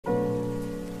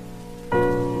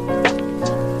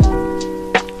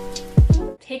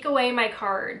take away my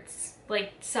cards.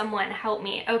 Like, someone help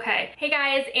me. Okay. Hey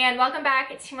guys, and welcome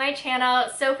back to my channel.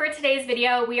 So for today's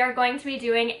video, we are going to be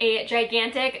doing a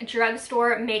gigantic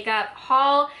drugstore makeup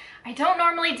haul. I don't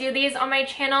normally do these on my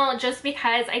channel just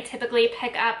because I typically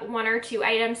pick up 1 or 2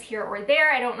 items here or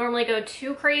there. I don't normally go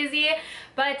too crazy,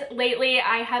 but lately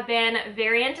I have been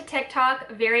very into TikTok,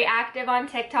 very active on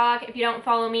TikTok. If you don't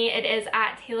follow me, it is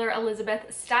at Taylor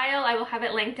Elizabeth Style. I will have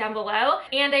it linked down below.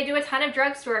 And I do a ton of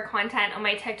drugstore content on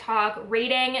my TikTok,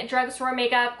 rating drugstore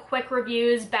makeup, quick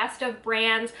reviews, best of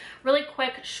brands, really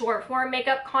quick short form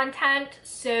makeup content.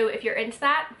 So if you're into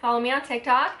that, follow me on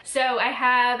TikTok. So I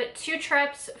have 2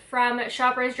 trips from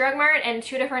Shoppers Drug Mart and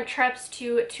 2 different trips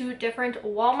to 2 different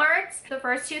Walmarts. The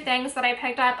first 2 things that I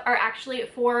picked up are actually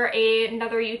for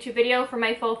another YouTube video for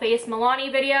my full face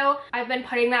Milani video. I've been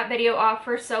putting that video off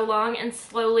for so long and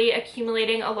slowly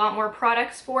accumulating a lot more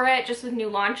products for it just with new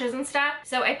launches and stuff.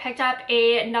 So I picked up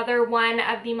another one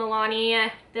of the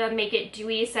Milani, the Make It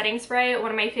Dewy setting spray,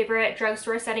 one of my favorite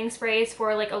drugstore setting sprays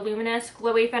for like a luminous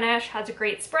glowy finish. Has a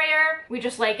great sprayer. We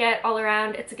just like it all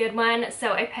around. It's a good one.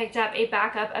 So I picked up a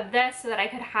backup of this so that I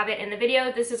could have it in the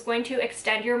video. This is going to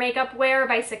extend your makeup wear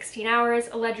by 16 hours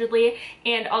allegedly,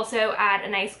 and also add a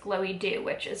nice glowy dew,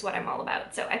 which is what I'm all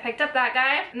about. So I picked up that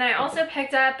guy. And then I also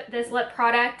picked up this lip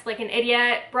product like an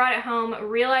idiot, brought it home,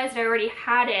 realized I already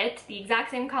had it, the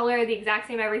exact same color, the exact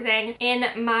same everything, in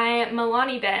my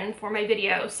Milani bin for my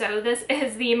video. So this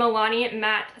is the Milani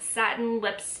Matte Satin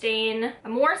Lip Stain, a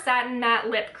more satin matte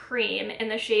lip cream in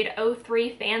the shade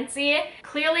 03 Fancy.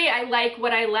 Clearly I like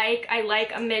what I like. I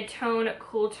like a mid-tone,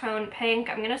 cool tone pink.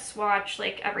 I'm gonna swatch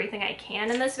like everything I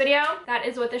can in this video. That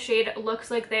is what the shade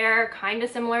looks like there. Kind of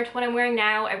similar to what I'm wearing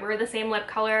now. I wear the same lip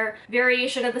color,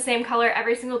 variation of the same color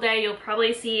every single day. You'll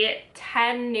probably see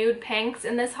 10 nude pinks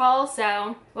in this haul.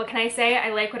 So what can I say?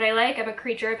 I like what I like. I'm a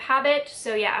creature of habit.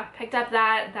 So yeah, picked up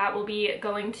that. That will be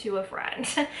going to a friend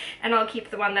and I'll keep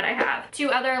the one that I have. 2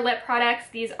 other lip products.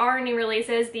 These are new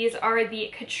releases. These are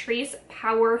the Catrice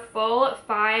Powerful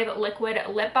 5 Liquid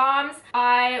Lip Balms.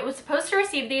 I was supposed to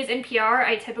receive these in PR.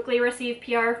 I typically receive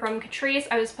PR from Catrice.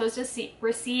 I was supposed to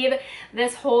receive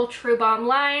this whole True Balm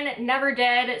line. Never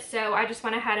did. So I just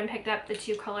went ahead and picked up the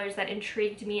 2 colors that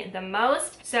intrigued me the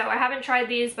most. So I haven't tried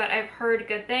these, but I've heard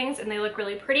good things and they look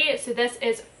really pretty. So this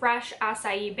is Fresh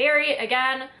Acai Berry.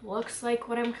 Again, looks like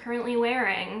what I'm currently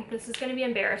wearing. This is going to be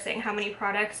embarrassing how many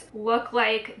products look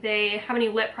like how many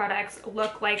lip products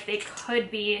look like they could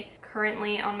be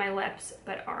currently on my lips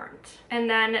but aren't. And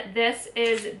then this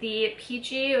is the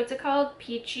peachy, what's it called?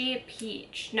 Peachy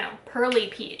Peach. No, Pearly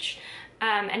Peach.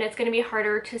 And it's going to be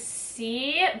harder to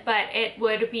see, but it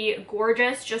would be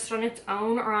gorgeous just on its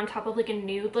own or on top of like a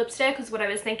nude lipstick is what I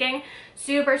was thinking.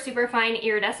 Super, super fine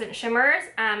iridescent shimmers.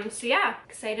 So yeah,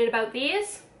 excited about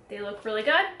these. They look really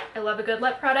good. I love a good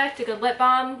lip product, a good lip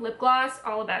balm, lip gloss,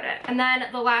 all about it. And then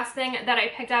the last thing that I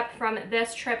picked up from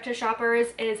this trip to Shoppers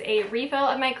is a refill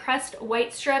of my Crest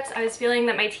white strips. I was feeling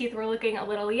that my teeth were looking a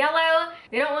little yellow.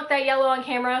 They don't look that yellow on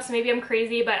camera, so maybe I'm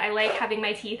crazy, but I like having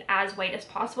my teeth as white as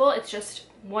possible. It's just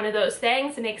one of those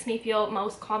things. It makes me feel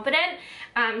most confident.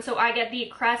 So I get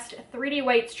the Crest 3D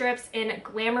white strips in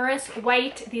Glamorous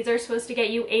White. These are supposed to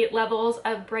get you 8 levels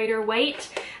of brighter white.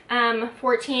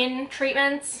 14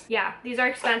 treatments. Yeah, these are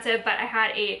expensive, but I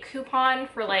had a coupon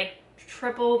for like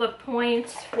triple the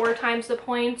points, 4 times the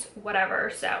points, whatever.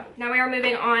 So now we are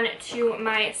moving on to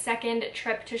my second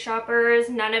trip to Shoppers.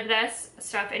 None of this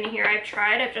stuff in here I've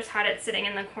tried. I've just had it sitting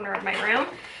in the corner of my room.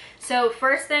 So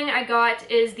first thing I got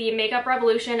is the Makeup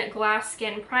Revolution Glass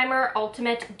Skin Primer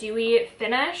Ultimate Dewy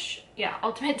Finish. Yeah,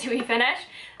 Ultimate Dewy Finish.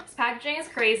 This packaging is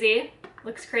crazy.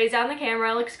 Looks crazy on the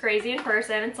camera, looks crazy in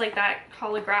person. It's like that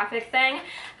holographic thing.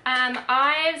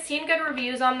 I've seen good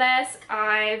reviews on this.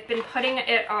 I've been putting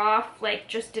it off, like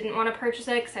just didn't want to purchase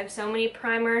it because I have so many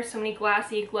primers, so many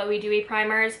glassy, glowy, dewy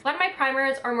primers. A lot of my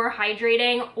primers are more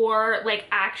hydrating or like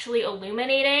actually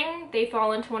illuminating. They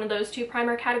fall into one of those 2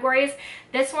 primer categories.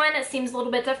 This one seems a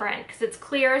little bit different because it's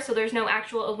clear, so there's no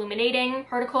actual illuminating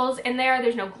particles in there.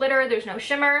 There's no glitter, there's no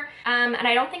shimmer. And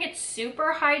I don't think it's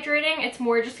super hydrating. It's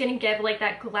more just gonna give like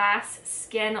that glass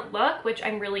skin look, which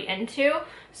I'm really into.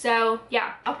 So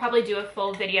yeah, I'll probably do a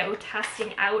full video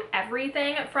testing out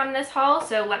everything from this haul.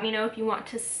 So let me know if you want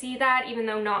to see that, even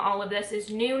though not all of this is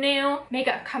new.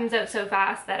 Makeup comes out so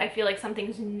fast that I feel like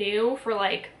something's new for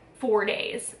like 4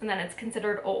 days and then it's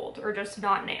considered old or just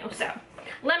not new. So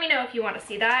let me know if you want to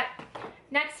see that.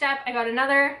 Next up, I got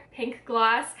another pink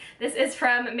gloss. This is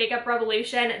from Makeup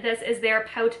Revolution. This is their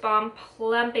Pout Bomb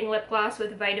Plumping Lip Gloss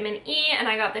with vitamin E, and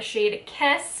I got the shade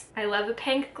Kiss. I love a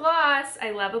pink gloss.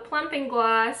 I love a plumping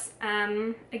gloss.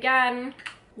 Again,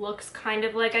 Looks kind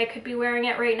of like I could be wearing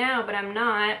it right now, but I'm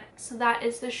not. So that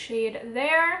is the shade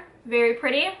there. Very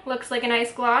pretty. Looks like a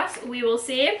nice gloss. We will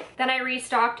see. Then I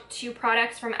restocked 2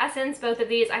 products from Essence. Both of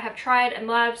these I have tried and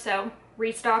loved, so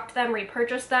restocked them,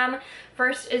 repurchased them.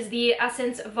 First is the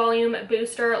Essence Volume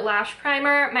Booster Lash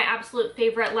Primer, my absolute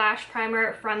favorite lash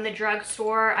primer from the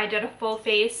drugstore. I did a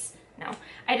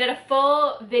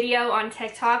full video on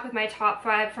TikTok with my top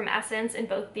 5 from Essence, and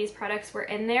both of these products were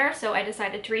in there, so I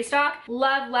decided to restock.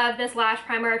 Love this lash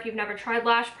primer. If you've never tried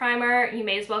lash primer, you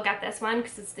may as well get this one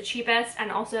because it's the cheapest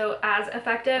and also as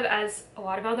effective as a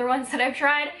lot of other ones that I've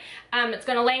tried. It's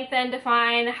going to lengthen,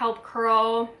 define, help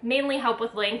curl, mainly help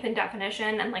with length and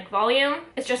definition and like volume.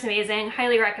 It's just amazing.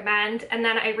 Highly recommend. And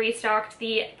then I restocked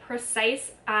the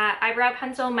Precise eyebrow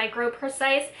pencil, Micro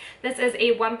Precise. This is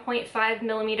a 1.5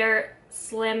 millimeter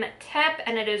slim tip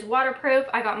and it is waterproof.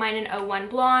 I got mine in 01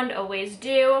 Blonde, always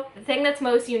do. The thing that's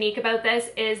most unique about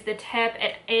this is the tip.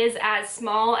 It is as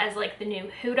small as like the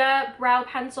new Huda brow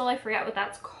pencil. I forget what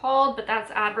that's called, but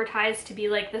that's advertised to be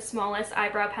like the smallest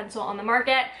eyebrow pencil on the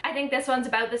market. I think this one's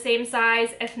about the same size,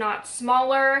 if not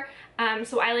smaller.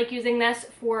 So I like using this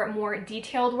for more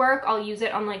detailed work. I'll use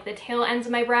it on like the tail ends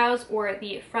of my brows or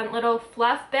the front little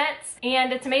fluff bits,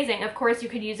 and it's amazing. Of course you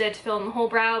could use it to fill in the whole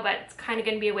brow, but it's kind of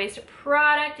going to be a waste of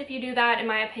product if you do that, in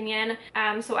my opinion.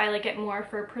 So I like it more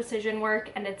for precision work,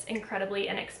 and it's incredibly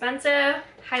inexpensive.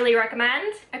 Highly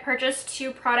recommend. I purchased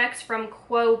 2 products from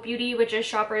Quo Beauty, which is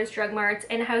Shoppers Drug Mart's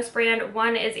in-house brand.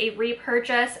 One is a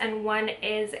repurchase and one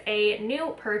is a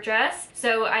new purchase.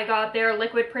 So I got their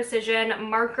Liquid Precision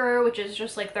Marker, which is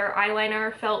just like their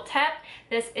eyeliner felt tip.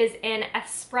 This is in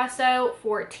Espresso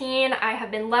 14. I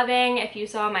have been loving. If you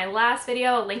saw my last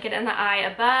video, I'll link it in the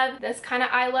eye above. This kind of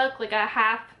eye look, like a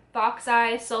half fox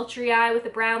eye, sultry eye with a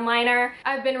brown liner.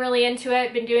 I've been really into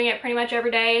it, been doing it pretty much every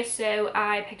day, so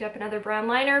I picked up another brown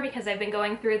liner because I've been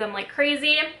going through them like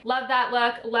crazy. Love that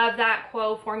look, love that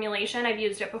Quo formulation. I've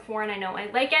used it before and I know I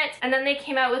like it. And then they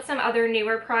came out with some other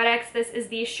newer products. This is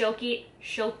the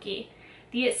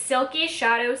the Silky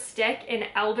Shadow Stick in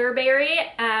Elderberry.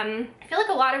 I feel like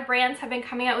a lot of brands have been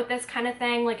coming out with this kind of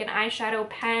thing, like an eyeshadow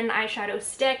pen, eyeshadow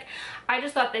stick. I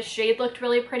just thought this shade looked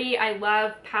really pretty. I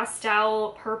love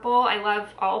pastel purple. I love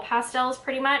all pastels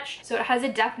pretty much. So it has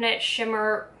a definite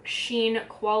shimmer sheen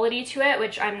quality to it,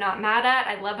 which I'm not mad at.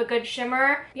 I love a good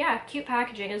shimmer. Yeah, cute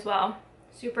packaging as well.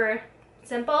 Super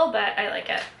simple, but I like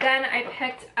it. Then I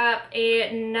picked up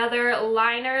another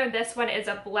liner. This one is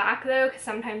a black though, because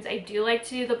sometimes I do like to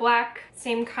do the black,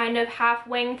 same kind of half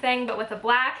wing thing, but with a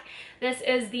black. This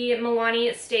is the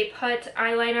Milani Stay Put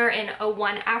eyeliner in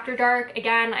 01 After Dark.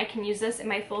 Again, I can use this in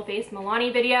my full face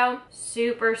Milani video.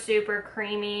 Super, super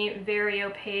creamy, very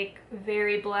opaque,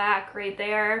 very black right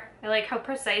there. I like how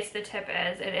precise the tip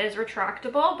is. It is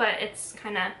retractable, but it's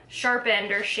kind of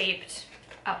sharpened or shaped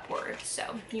upwards,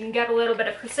 so you can get a little bit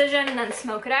of precision and then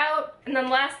smoke it out. And then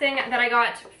the last thing that I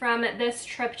got from this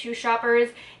trip to Shoppers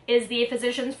is the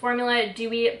Physicians Formula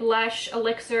Dewy Blush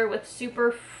Elixir with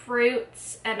Super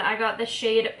Fruits, and I got the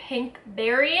shade Pink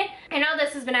Berry. I know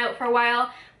this has been out for a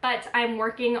while, but I'm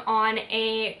working on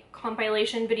a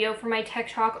compilation video for my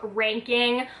TikTok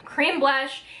ranking cream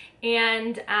blush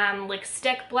and like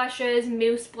stick blushes,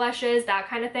 mousse blushes, that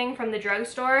kind of thing from the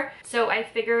drugstore. So I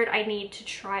figured I need to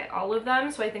try all of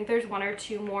them. So I think there's 1 or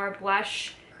 2 more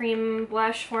cream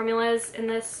blush formulas in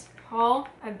this haul.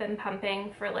 I've been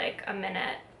pumping for like a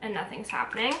minute and nothing's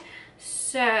happening.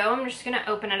 So I'm just gonna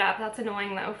open it up. That's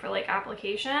annoying though for like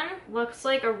application. Looks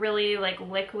like a really like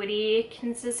liquidy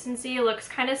consistency. Looks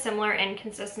kind of similar in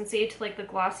consistency to like the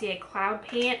Glossier Cloud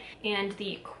Paint and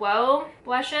the Quo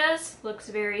blushes. Looks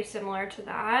very similar to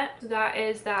that. So that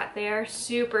is that there.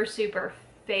 Super, super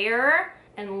fair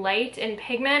and light in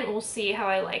pigment. We'll see how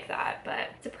I like that,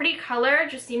 but it's a pretty color.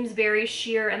 Just seems very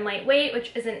sheer and lightweight,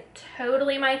 which isn't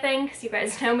totally my thing because you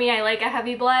guys know me, I like a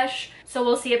heavy blush. So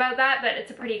we'll see about that, but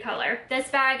it's a pretty color. This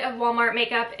bag of Walmart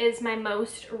makeup is my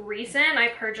most recent. I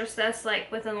purchased this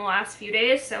like within the last few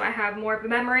days, so I have more of a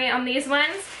memory on these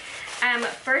ones.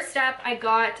 First up,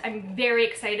 I'm very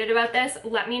excited about this.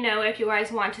 Let me know if you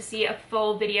guys want to see a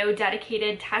full video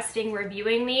dedicated testing,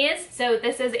 reviewing these. So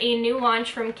this is a new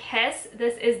launch from Kiss.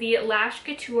 This is the Lash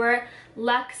Couture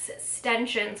Luxe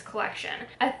Extensions collection,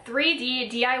 a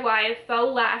 3D DIY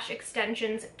faux lash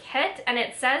extensions kit, and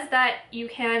it says that you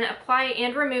can apply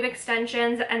and remove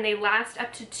extensions and they last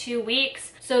up to 2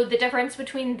 weeks. So the difference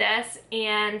between this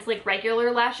and like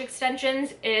regular lash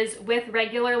extensions is with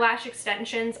regular lash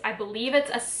extensions, I believe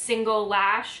it's a single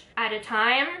lash at a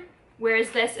time, whereas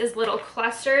this is little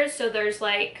clusters. So there's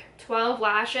like 12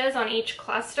 lashes on each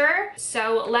cluster.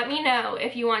 So let me know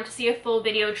if you want to see a full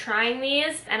video trying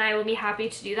these, and I will be happy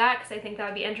to do that because I think that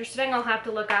would be interesting. I'll have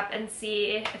to look up and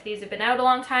see if these have been out a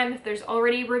long time, if there's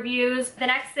already reviews. The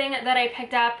next thing that I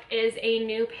picked up is a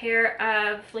new pair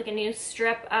of, like a new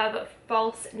strip of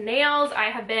false nails. I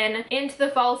have been into the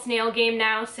false nail game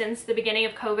now since the beginning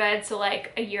of COVID, so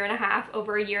like a year and a half,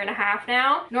 over a year and a half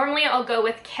now. Normally I'll go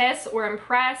with Kiss or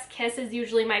Impress. Kiss is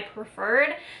usually my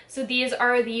preferred. So these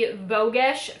are the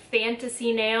Voguish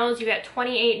Fantasy nails. You get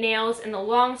 28 nails in the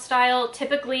long style.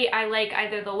 Typically I like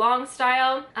either the long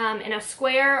style in a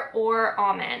square or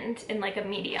almond in like a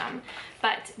medium.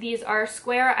 But these are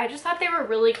square. I just thought they were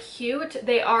really cute.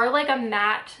 They are like a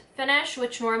matte finish,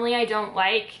 which normally I don't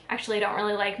like. Actually, I don't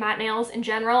really like matte nails in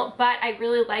general, but I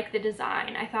really like the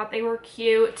design. I thought they were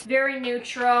cute, very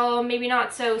neutral, maybe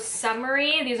not so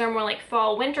summery. These are more like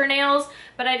fall winter nails,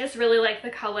 but I just really like the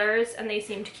colors and they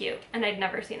seemed cute and I'd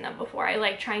never seen them before. I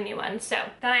like trying new ones. So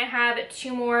then I have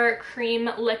 2 more cream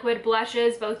liquid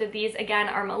blushes. Both of these again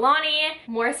are Milani.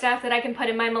 More stuff that I can put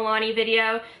in my Milani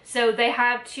video. So they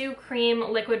have 2 cream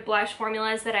liquid blush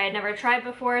formulas that I had never tried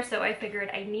before, so I figured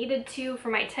I needed to for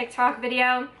my TikTok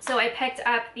video. So I picked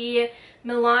up the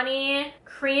Milani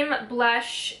Cream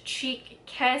Blush Cheek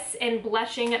Kiss in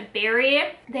Blushing Berry.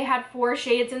 They had 4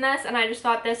 shades in this, and I just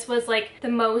thought this was like the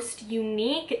most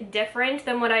unique, different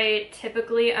than what I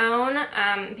typically own,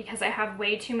 because I have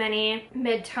way too many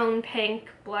mid-tone pink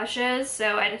blushes,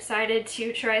 so I decided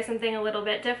to try something a little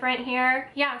bit different here.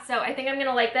 Yeah, so I think I'm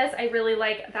gonna like this. I really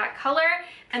like that color.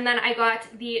 And then I got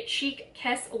the Cheek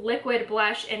Kiss Liquid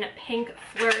Blush in Pink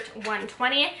Flirt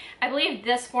 120. I believe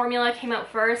this formula came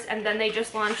out first, and then they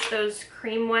just launched those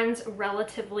cream ones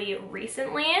relatively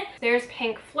recently. There's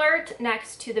Pink Flirt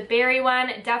next to the berry one.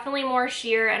 Definitely more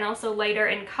sheer and also lighter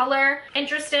in color.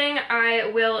 Interesting. I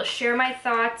will share my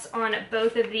thoughts on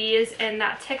both of these in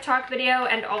that TikTok video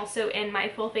and also in my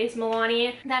full face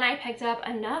Milani. Then I picked up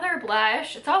another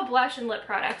blush. It's all blush and lip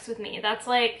products with me. That's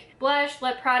like blush,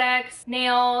 lip products,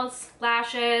 nails,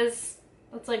 lashes.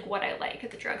 That's like what I like at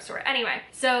the drugstore. Anyway,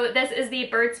 so this is the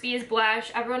Burt's Bees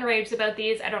blush. Everyone raves about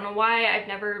these. I don't know why. I've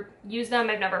never used them.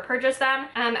 I've never purchased them.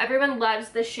 Everyone loves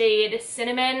the shade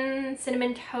Cinnamon,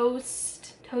 Cinnamon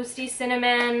Toast, Toasty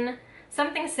Cinnamon,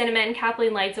 something cinnamon.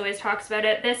 Kathleen Lights always talks about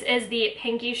it. This is the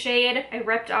pinky shade. I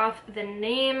ripped off the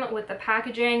name with the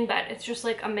packaging, but it's just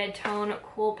like a mid-tone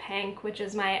cool pink, which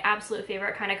is my absolute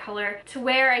favorite kind of color to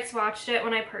wear. I swatched it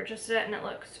when I purchased it and it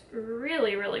looks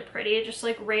really, really pretty. Just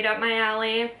like right up my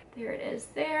alley. There it is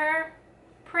there.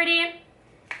 Pretty.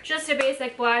 Just a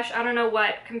basic blush. I don't know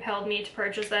what compelled me to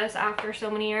purchase this after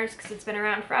so many years because it's been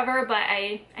around forever, but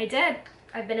I did.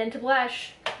 I've been into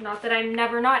blush. Not that I'm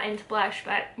never not into blush,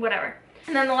 but whatever.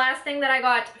 And then the last thing that I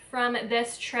got from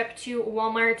this trip to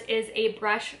Walmart is a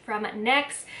brush from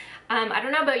NYX. I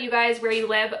don't know about you guys where you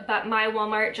live, but my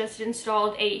Walmart just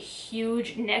installed a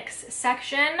huge NYX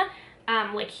section.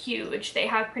 Like huge. They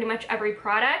have pretty much every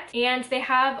product, and they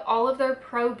have all of their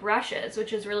pro brushes,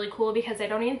 which is really cool because I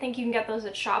don't even think you can get those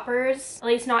at Shoppers, at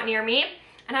least not near me.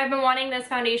 And I've been wanting this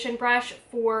foundation brush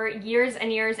for years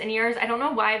and years and years. I don't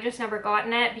know why I've just never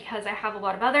gotten it because I have a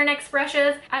lot of other NYX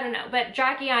brushes. I don't know, but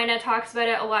Jackie Aina talks about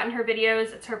it a lot in her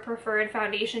videos. It's her preferred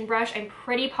foundation brush. I'm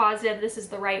pretty positive this is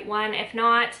the right one. If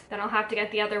not, then I'll have to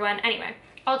get the other one. Anyway,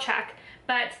 I'll check.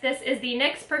 But this is the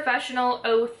NYX Professional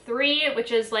 03,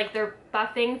 which is like their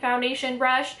buffing foundation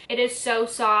brush. It is so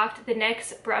soft. The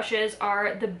NYX brushes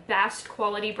are the best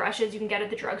quality brushes you can get at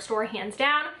the drugstore, hands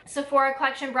down. Sephora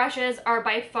collection brushes are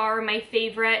by far my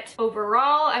favorite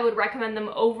overall. I would recommend them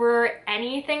over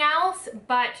anything else,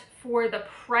 but for the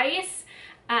price,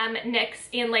 NYX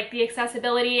and like the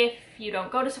accessibility, if you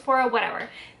don't go to Sephora, whatever,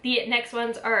 the NYX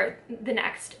ones are the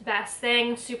next best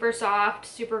thing. Super soft,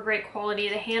 super great quality,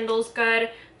 the handle's good.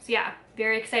 So yeah,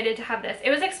 very excited to have this.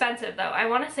 It was expensive though. I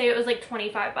want to say it was like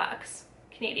 25 bucks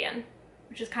Canadian,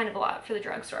 which is kind of a lot for the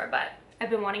drugstore, but I've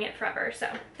been wanting it forever. So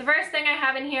the first thing I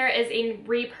have in here is a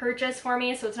repurchase for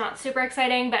me, so it's not super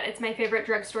exciting, but it's my favorite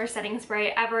drugstore setting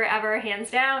spray ever, hands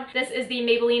down. This is the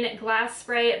Maybelline Glass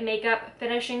Spray Makeup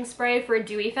Finishing Spray for a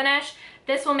dewy finish.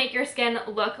 This will make your skin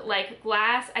look like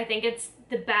glass. I think it's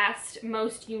the best,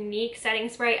 most unique setting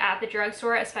spray at the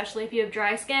drugstore, especially if you have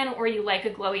dry skin or you like a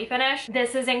glowy finish.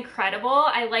 This is incredible.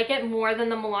 I like it more than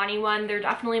the Milani one. They're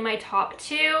definitely my top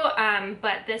 2,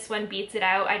 but this one beats it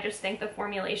out. I just think the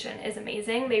formulation is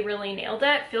amazing. They really nailed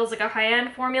it. Feels like a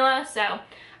high-end formula, so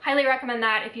highly recommend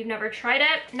that if you've never tried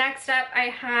it. Next up, I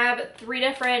have 3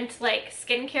 different like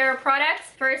skincare products.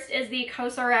 First is the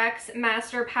COSRX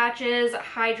Master Patches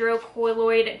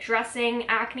Hydrocolloid Dressing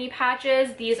Acne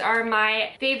Patches. These are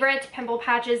my favorite pimple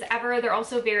patches ever. They're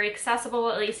also very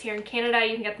accessible, at least here in Canada.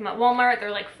 You can get them at Walmart.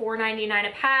 They're like $4.99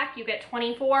 a pack. You get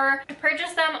 24. I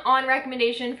purchased them on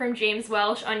recommendation from James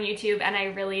Welsh on YouTube, and I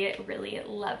really, really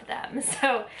love them.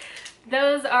 So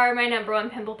those are my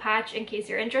 #1 pimple patch in case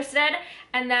you're interested.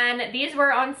 And then these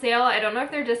were on sale. I don't know if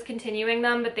they're discontinuing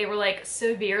them, but they were like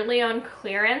severely on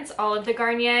clearance. All of the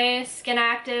Garnier Skin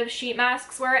Active sheet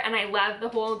masks were, and I love the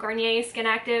whole Garnier Skin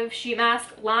Active sheet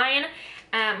mask line.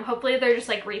 Hopefully they're just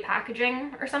like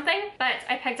repackaging or something, but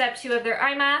I picked up 2 of their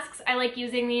eye masks. I like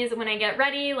using these when I get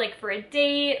ready, like for a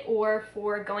date or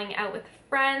for going out with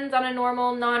friends on a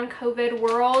normal non-COVID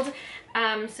world.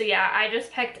 So yeah, I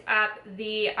just picked up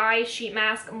the eye sheet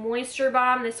mask moisture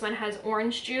balm. This one has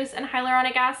orange juice and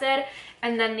hyaluronic acid,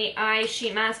 and then the eye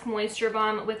sheet mask moisture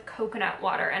balm with coconut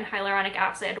water and hyaluronic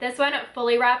acid. This one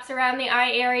fully wraps around the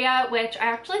eye area, which I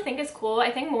actually think is cool.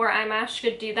 I think more eye masks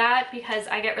should do that because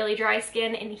I get really dry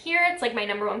skin in here. It's like my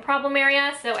 #1 problem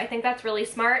area, so I think that's really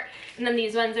smart. And then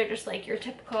these ones are just like your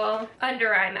typical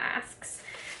under eye masks.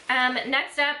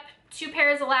 Next up, 2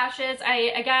 pairs of lashes.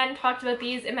 I again talked about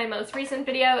these in my most recent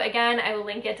video. Again, I will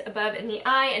link it above in the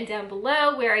eye and down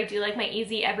below where I do like my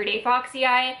easy everyday foxy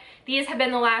eye. These have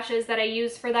been the lashes that I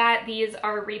use for that. These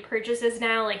are repurchases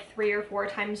now, like 3 or 4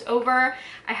 times over.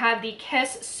 I have the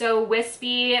Kiss So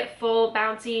Wispy Full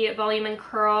Bouncy Volume and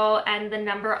Curl, and the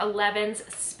number 11s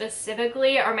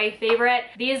specifically are my favorite.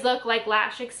 These look like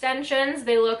lash extensions.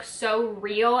 They look so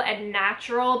real and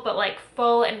natural, but like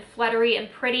full and fluttery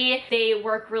and pretty. They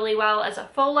work really well as a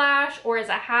full lash or as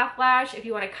a half lash. If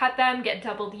you want to cut them, get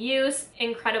double use.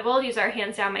 Incredible. These are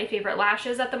hands down my favorite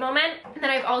lashes at the moment. And then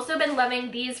I've also been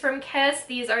loving these from Kiss.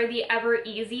 These are the Ever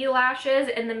Easy lashes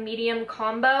in the medium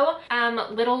combo.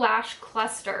 Little lash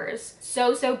clusters.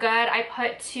 So good. I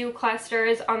put 2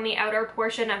 clusters on the outer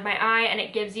portion of my eye, and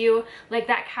it gives you like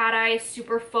that cat eye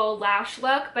super full lash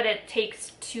look, but it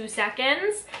takes 2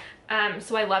 seconds.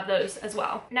 So I love those as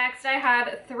well. Next, I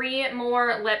have 3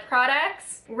 more lip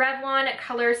products. Revlon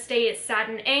Color Stay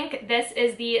Satin Ink. This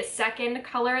is the 2nd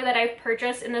color that I've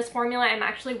purchased in this formula. I'm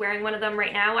actually wearing one of them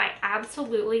right now. I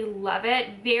absolutely love it.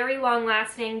 Very long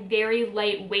lasting, very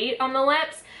lightweight on the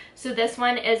lips. So this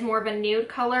one is more of a nude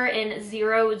color in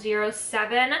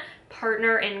 007.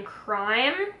 Partner in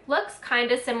Crime. Looks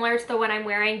kind of similar to the one I'm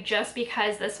wearing just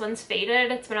because this one's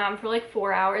faded. It's been on for like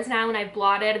 4 hours now, and I've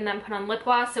blotted and then put on lip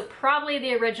gloss, so probably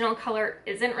the original color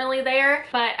isn't really there,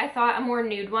 but I thought a more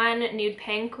nude one, nude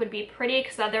pink, would be pretty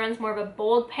because the other one's more of a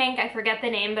bold pink. I forget the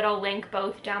name, but I'll link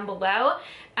both down below.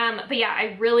 But yeah,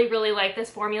 I really like this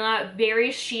formula.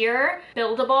 Very sheer,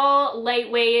 buildable,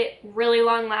 lightweight, really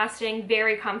long lasting,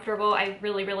 very comfortable. I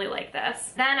really like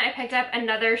this. Then I picked up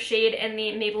another shade in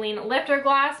the Maybelline Lifter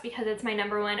Gloss because it's my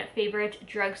 #1 favorite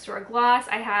drugstore gloss.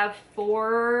 I have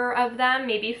 4 of them,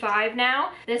 maybe 5 now.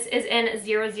 This is in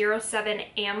 007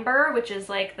 Amber, which is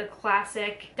like the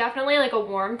classic, definitely like a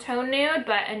warm tone nude,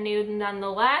 but a nude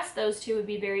nonetheless. Those 2 would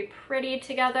be very pretty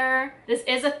together. This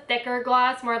is a thicker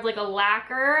gloss, more of like a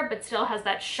lacquer, but still has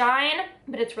that shine,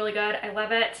 but it's really good. I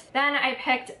love it. Then I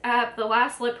picked up the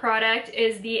last lip product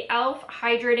is the e.l.f.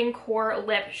 Hydrating Core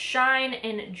Lip Shine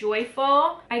in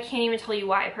Joyful. I can't even tell you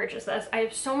why I purchased this. I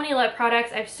have so many lip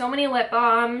products. I have so many lip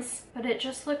balms, but it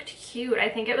just looked cute. I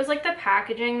think it was like the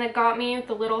packaging that got me with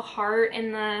the little heart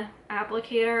in the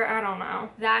applicator. I don't know.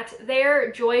 That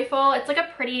there, Joyful. It's like a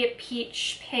pretty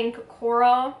peach pink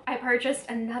coral. I purchased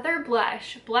another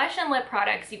blush and lip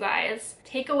products, you guys.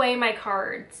 Take away my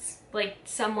cards. Like,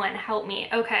 someone help me.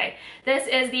 Okay, this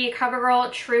is the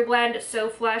Covergirl True Blend So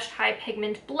Flushed High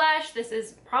Pigment Blush. This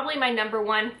is probably my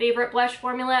 #1 favorite blush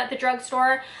formula at the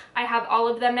drugstore. I have all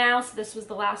of them now, so this was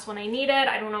the last one I needed.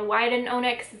 I don't know why I didn't own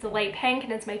it because it's a light pink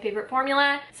and it's my favorite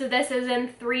formula. So this is in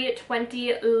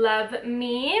 320 Love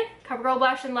Me. Covergirl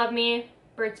Blush and Love Me,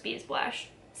 Burt's Bees blush.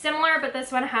 Similar, but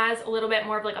this one has a little bit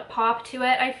more of like a pop to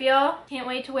it, I feel. Can't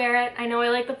wait to wear it. I know I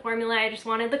like the formula, I just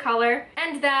wanted the color.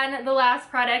 And then the last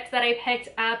product that I picked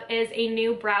up is a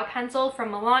new brow pencil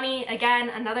from Milani. Again,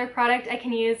 another product I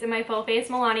can use in my full face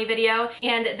Milani video.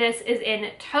 And this is in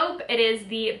taupe. It is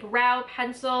the Brow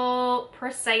Pencil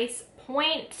Precise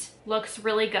Point. Looks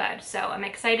really good, so I'm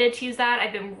excited to use that.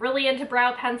 I've been really into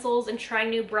brow pencils and trying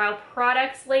new brow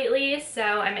products lately, so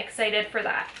I'm excited for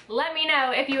that. Let me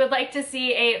know if you would like to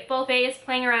see a full face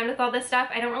playing around with all this stuff.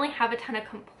 I don't really have a ton of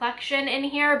complexion in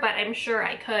here, but I'm sure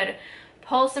I could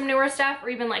pull some newer stuff or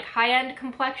even like high-end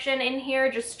complexion in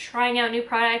here, just trying out new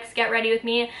products. Get ready with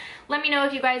me. Let me know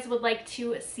if you guys would like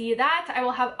to see that. I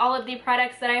will have all of the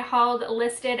products that I hauled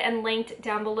listed and linked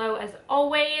down below as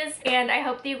always. And I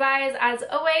hope that you guys, as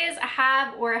always,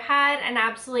 have or had an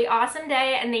absolutely awesome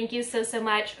day, and thank you so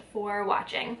much for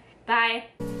watching. Bye.